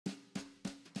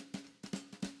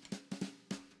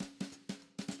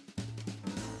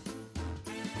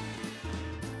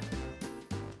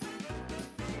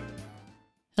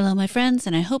Hello, my friends,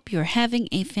 and I hope you're having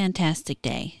a fantastic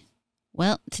day.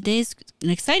 Well, today's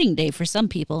an exciting day for some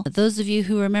people. Those of you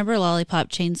who remember Lollipop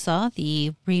Chainsaw,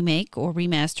 the remake or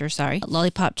remaster,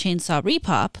 Lollipop Chainsaw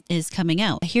RePop is coming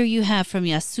out. Here you have from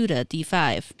Yasuda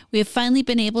D5. We have finally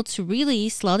been able to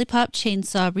release Lollipop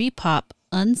Chainsaw RePop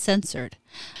uncensored.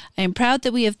 I am proud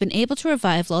that we have been able to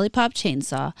revive Lollipop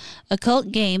Chainsaw, a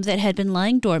cult game that had been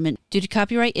lying dormant due to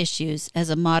copyright issues, as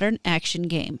a modern action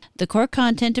game. The core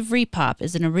content of RePop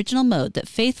is an original mode that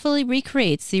faithfully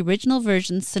recreates the original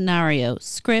version's scenario,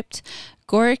 script,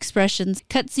 gore expressions,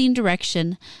 cutscene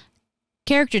direction,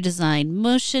 character design,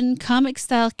 motion,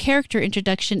 comic-style character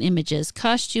introduction images,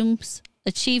 costumes,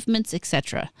 achievements,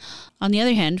 etc. On the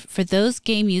other hand, for those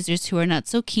game users who are not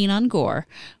so keen on gore,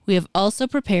 we have also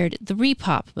prepared the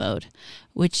RePop mode,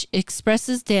 which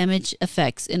expresses damage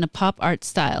effects in a pop art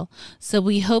style, so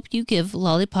we hope you give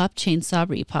Lollipop Chainsaw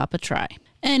RePop a try.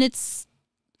 And it's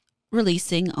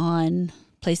releasing on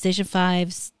PlayStation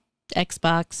 5,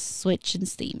 Xbox, Switch, and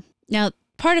Steam. Now,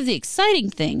 part of the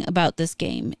exciting thing about this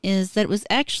game is that it was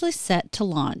actually set to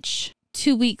launch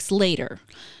 2 weeks later.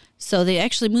 So they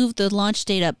actually moved the launch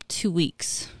date up 2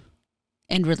 weeks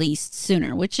and released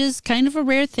sooner, which is kind of a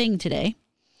rare thing today.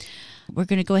 We're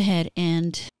going to go ahead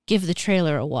and give the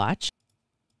trailer a watch.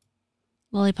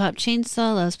 Lollipop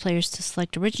Chainsaw allows players to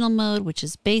select original mode, which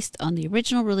is based on the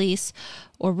original release,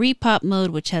 or RePop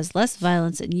mode, which has less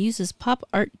violence and uses pop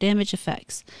art damage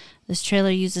effects. This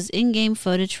trailer uses in-game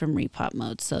footage from RePop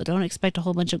mode, so don't expect a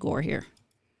whole bunch of gore here.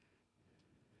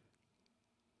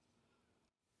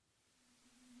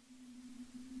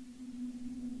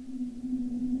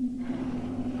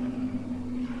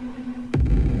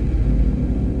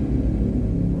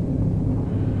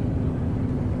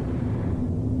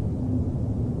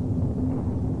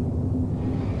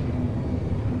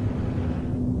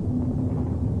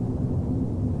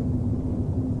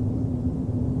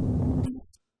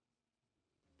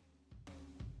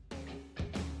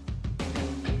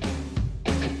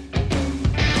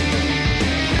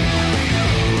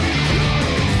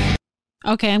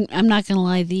 Okay, I'm not gonna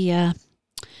lie. The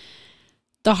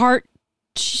heart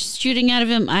shooting out of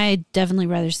him, I'd definitely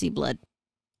rather see blood.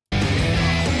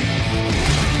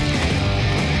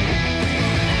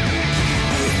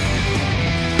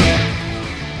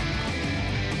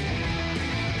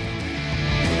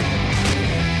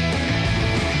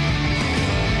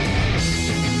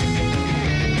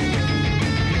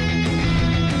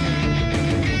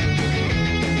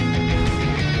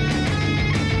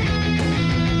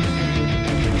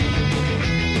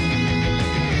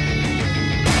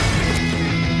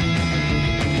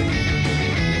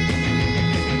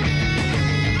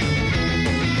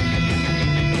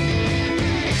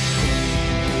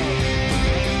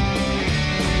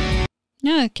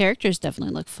 Yeah, the characters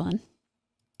definitely look fun.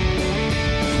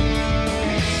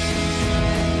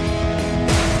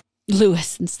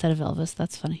 Lewis instead of Elvis,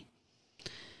 that's funny.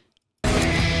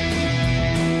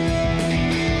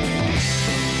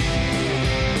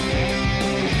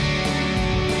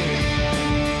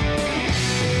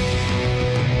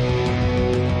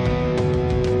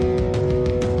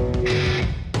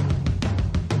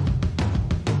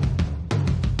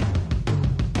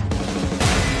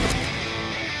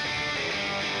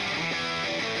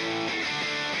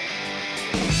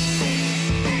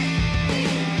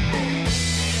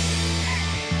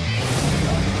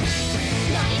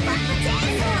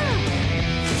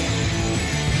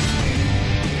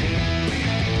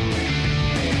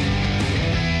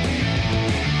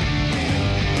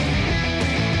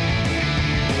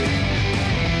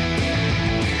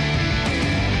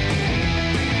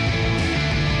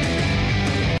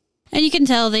 And you can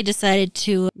tell they decided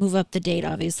to move up the date,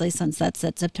 obviously, since that's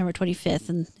at September 25th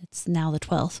and it's now the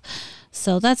 12th.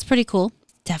 So that's pretty cool.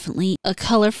 Definitely a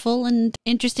colorful and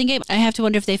interesting game. I have to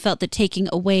wonder if they felt that taking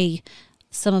away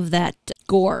some of that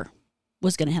gore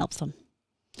was going to help them.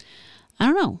 I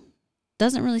don't know.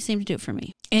 Doesn't really seem to do it for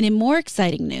me. And in more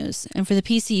exciting news, and for the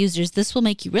PC users, this will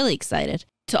make you really excited.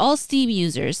 To all Steam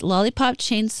users, Lollipop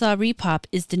Chainsaw RePop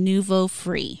is denuvo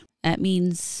free. That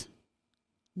means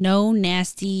no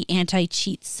nasty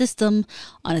anti-cheat system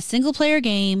on a single-player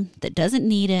game that doesn't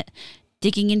need it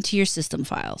digging into your system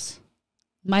files.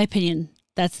 In my opinion,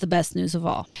 that's the best news of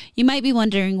all. You might be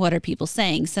wondering, what are people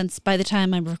saying, since by the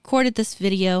time I recorded this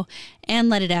video and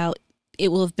let it out,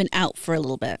 it will have been out for a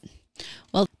little bit.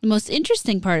 Well, the most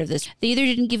interesting part of this, they either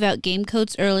didn't give out game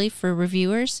codes early for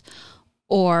reviewers,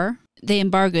 or they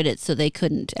embargoed it so they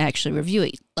couldn't actually review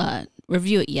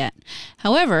it yet.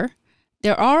 However,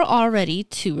 there are already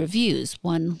 2 reviews,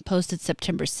 one posted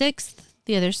September 6th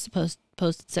The other's supposed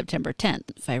posted September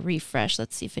 10th. If I refresh,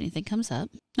 let's see if anything comes up.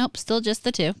 Nope, still just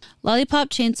the two. Lollipop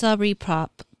Chainsaw RePop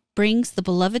brings the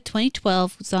beloved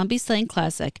 2012 zombie slaying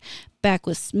classic back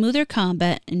with smoother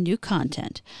combat and new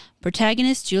content.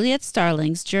 Protagonist Juliet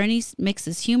Starling's journey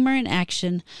mixes humor and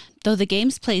action, though the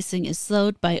game's pacing is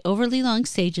slowed by overly long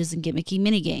stages and gimmicky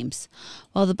minigames.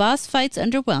 While the boss fights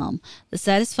underwhelm, the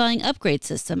satisfying upgrade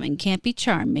system and campy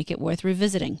charm make it worth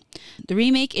revisiting. The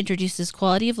remake introduces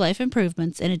quality of life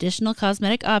improvements and additional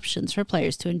cosmetic options for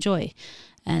players to enjoy,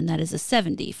 and that is a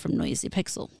 70 from Noisy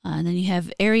Pixel. And then you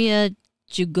have Area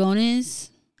Jugones.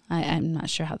 I'm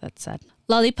not sure how that's said.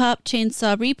 Lollipop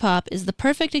Chainsaw RePop is the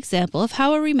perfect example of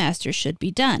how a remaster should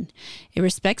be done. It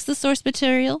respects the source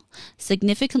material,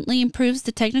 significantly improves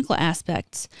the technical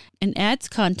aspects, and adds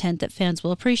content that fans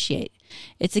will appreciate.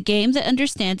 It's a game that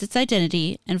understands its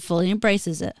identity and fully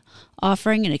embraces it,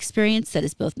 offering an experience that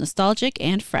is both nostalgic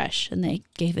and fresh, and they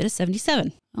gave it a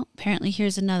 77. Well, apparently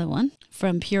here's another one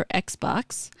from Pure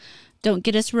Xbox. Don't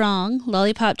get us wrong,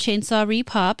 Lollipop Chainsaw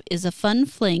RePop is a fun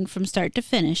fling from start to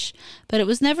finish, but it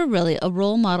was never really a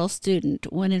role model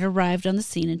student when it arrived on the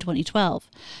scene in 2012.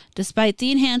 Despite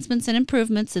the enhancements and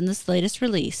improvements in this latest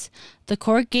release, the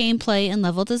core gameplay and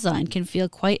level design can feel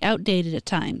quite outdated at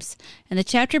times, and the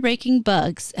chapter-breaking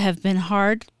bugs have been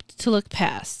hard to look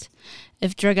past.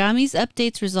 If Dragami's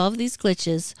updates resolve these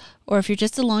glitches, or if you're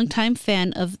just a longtime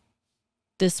fan of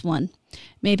this one,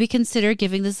 maybe consider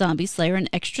giving the Zombie Slayer an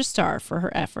extra star for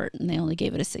her effort, and they only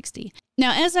gave it a 60.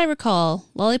 Now, as I recall,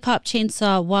 Lollipop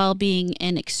Chainsaw, while being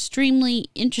an extremely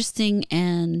interesting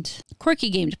and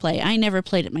quirky game to play, I never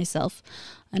played it myself,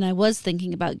 and I was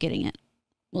thinking about getting it.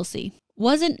 We'll see.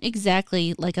 Wasn't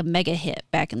exactly like a mega hit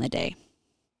back in the day.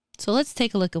 So let's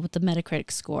take a look at what the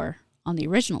Metacritic score on the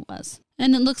original was.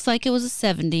 And it looks like it was a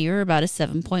 70 or about a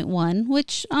 7.1,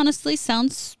 which honestly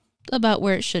sounds about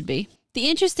where it should be. The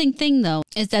interesting thing, though,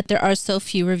 is that there are so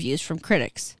few reviews from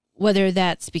critics. Whether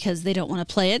that's because they don't want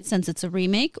to play it since it's a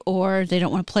remake, or they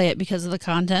don't want to play it because of the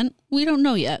content, we don't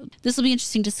know yet. This will be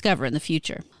interesting to discover in the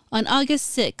future. On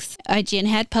August 6th, IGN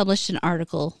had published an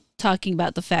article talking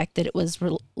about the fact that it was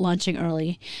launching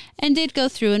early, and did go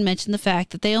through and mention the fact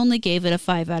that they only gave it a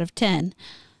 5 out of 10,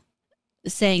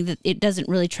 saying that it doesn't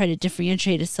really try to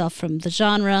differentiate itself from the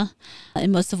genre,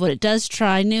 and most of what it does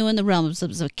try, new in the realms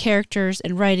of characters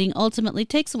and writing, ultimately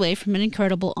takes away from an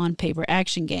incredible on-paper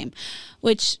action game.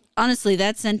 Which, honestly,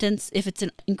 that sentence, if it's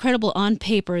an incredible on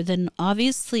paper, then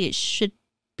obviously it should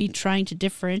be trying to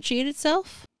differentiate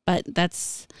itself. But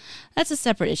that's a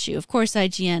separate issue. Of course,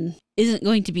 IGN isn't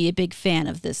going to be a big fan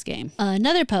of this game.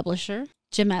 Another publisher,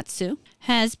 Jamatsu,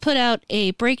 has put out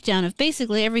a breakdown of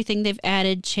basically everything they've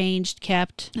added, changed,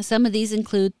 kept. Some of these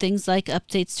include things like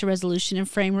updates to resolution and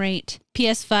frame rate.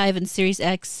 PS5 and Series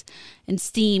X and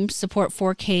Steam support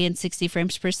 4K and 60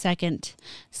 frames per second.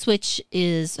 Switch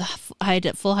is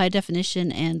full high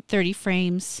definition and 30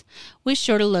 frames with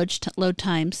shorter load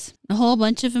times. A whole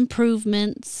bunch of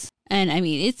improvements. And I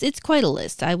mean, it's quite a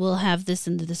list. I will have this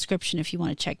in the description if you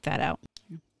want to check that out.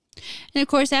 And of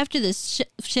course, after this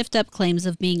shift up claims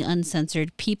of being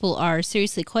uncensored, people are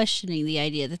seriously questioning the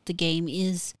idea that the game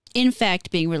is, in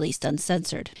fact, being released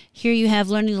uncensored. Here you have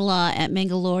Learning the Law at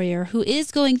Manga Lawyer, who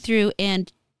is going through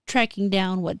and tracking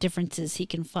down what differences he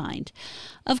can find.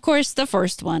 Of course, the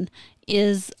first one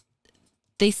is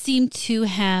they seem to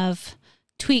have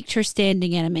tweaked her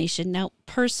standing animation. Now,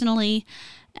 personally,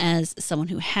 as someone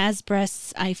who has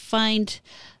breasts, I find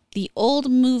the old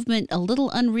movement a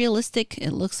little unrealistic.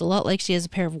 It looks a lot like she has a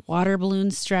pair of water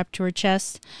balloons strapped to her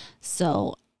chest.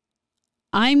 So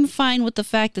I'm fine with the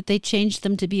fact that they changed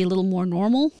them to be a little more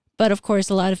normal. But of course,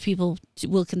 a lot of people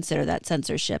will consider that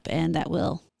censorship, and that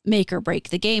will make or break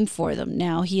the game for them.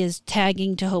 Now, he is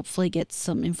tagging to hopefully get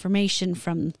some information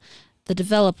from the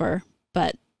developer,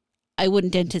 but I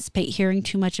wouldn't anticipate hearing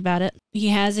too much about it. He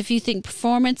has, if you think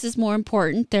performance is more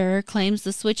important, there are claims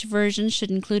the Switch version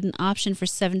should include an option for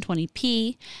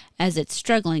 720p, as it's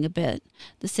struggling a bit.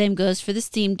 The same goes for the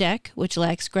Steam Deck, which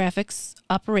lacks graphics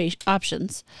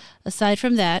options. Aside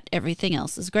from that, everything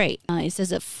else is great. He says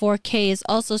that 4K is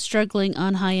also struggling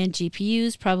on high-end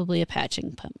GPUs, probably a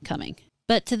patching coming.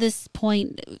 But to this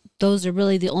point, those are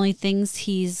really the only things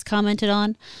he's commented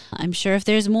on. I'm sure if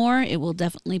there's more, it will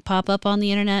definitely pop up on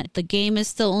the internet. The game has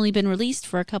still only been released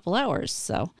for a couple hours,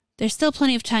 so there's still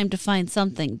plenty of time to find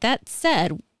something. That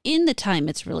said, in the time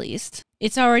it's released,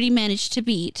 it's already managed to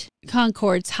beat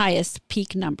Concord's highest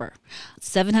peak number.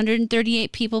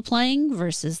 738 people playing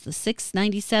versus the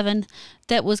 697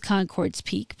 that was Concord's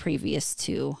peak previous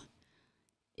to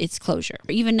its closure.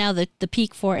 Even now, the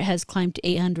peak for it has climbed to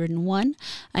 801.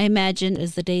 I imagine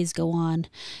as the days go on,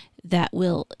 that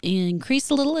will increase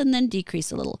a little and then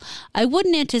decrease a little. I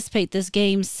wouldn't anticipate this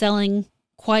game selling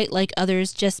quite like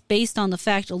others just based on the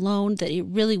fact alone that it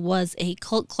really was a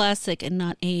cult classic and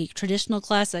not a traditional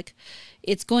classic.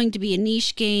 It's going to be a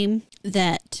niche game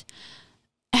that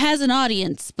has an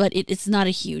audience, but it's not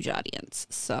a huge audience.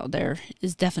 So there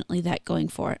is definitely that going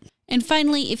for it. And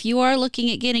finally, if you are looking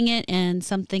at getting it and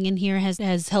something in here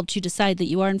has helped you decide that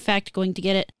you are in fact going to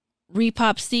get it,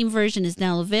 RePop Steam version is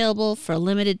now available for a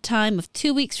limited time of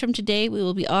 2 weeks from today. We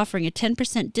will be offering a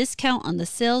 10% discount on the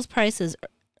sales price as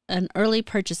an early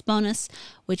purchase bonus,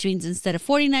 which means instead of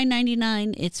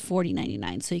 $49.99, it's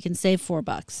 $40.99. So you can save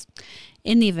 $4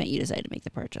 in the event you decide to make the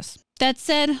purchase. That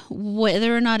said,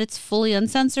 whether or not it's fully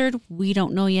uncensored, we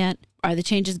don't know yet. Are the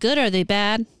changes good? Are they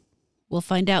bad? We'll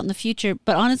find out in the future.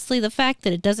 But honestly, the fact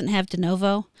that it doesn't have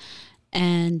denuvo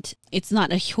and it's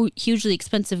not a hugely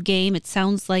expensive game, it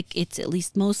sounds like it's at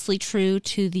least mostly true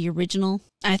to the original.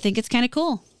 I think it's kind of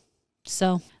cool.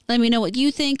 So let me know what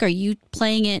you think. Are you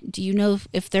playing it? Do you know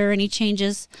if there are any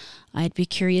changes? I'd be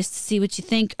curious to see what you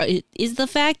think. Is the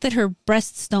fact that her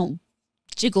breasts don't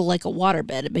jiggle like a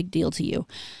waterbed a big deal to you?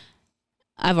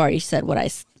 I've already said what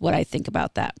I think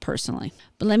about that personally.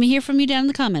 But let me hear from you down in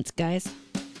the comments, guys.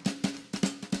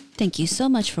 Thank you so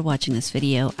much for watching this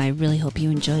video. I really hope you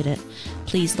enjoyed it.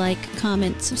 Please like,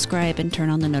 comment, subscribe, and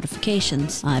turn on the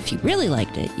notifications. If you really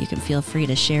liked it, you can feel free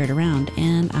to share it around,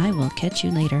 and I will catch you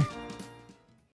later.